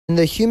In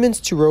the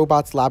Humans to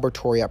Robots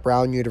laboratory at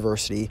Brown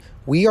University,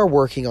 we are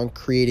working on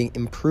creating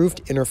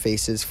improved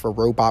interfaces for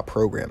robot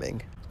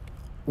programming.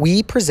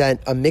 We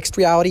present a mixed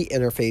reality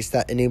interface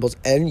that enables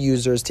end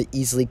users to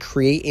easily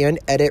create and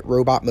edit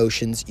robot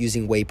motions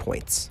using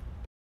waypoints.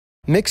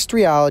 Mixed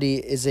reality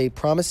is a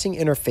promising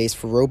interface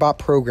for robot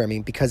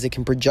programming because it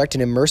can project an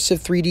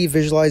immersive 3D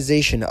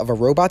visualization of a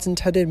robot's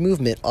intended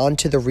movement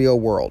onto the real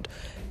world.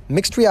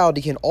 Mixed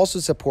reality can also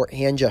support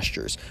hand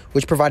gestures,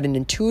 which provide an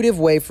intuitive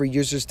way for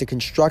users to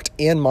construct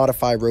and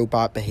modify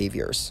robot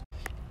behaviors.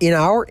 In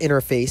our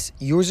interface,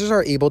 users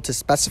are able to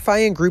specify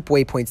and group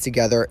waypoints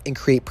together and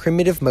create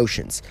primitive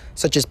motions,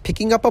 such as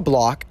picking up a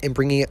block and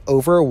bringing it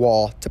over a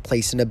wall to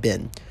place in a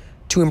bin.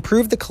 To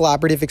improve the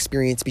collaborative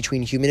experience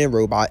between human and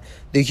robot,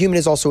 the human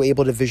is also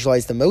able to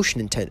visualize the motion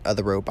intent of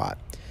the robot.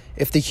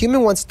 If the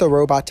human wants the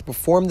robot to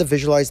perform the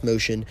visualized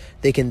motion,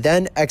 they can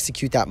then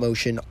execute that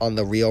motion on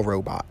the real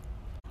robot.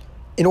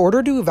 In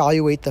order to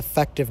evaluate the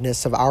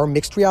effectiveness of our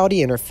mixed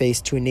reality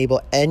interface to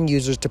enable end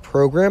users to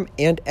program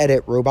and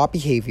edit robot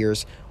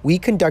behaviors, we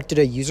conducted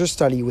a user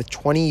study with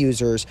 20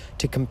 users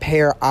to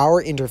compare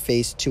our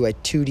interface to a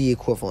 2D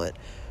equivalent.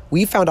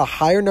 We found a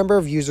higher number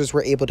of users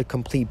were able to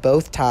complete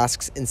both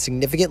tasks in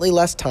significantly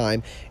less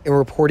time and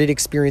reported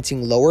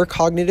experiencing lower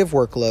cognitive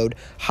workload,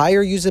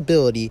 higher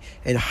usability,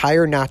 and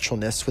higher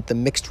naturalness with the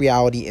mixed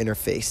reality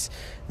interface.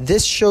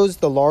 This shows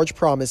the large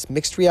promise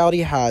mixed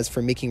reality has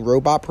for making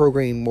robot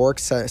programming more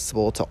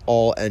accessible to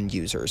all end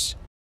users.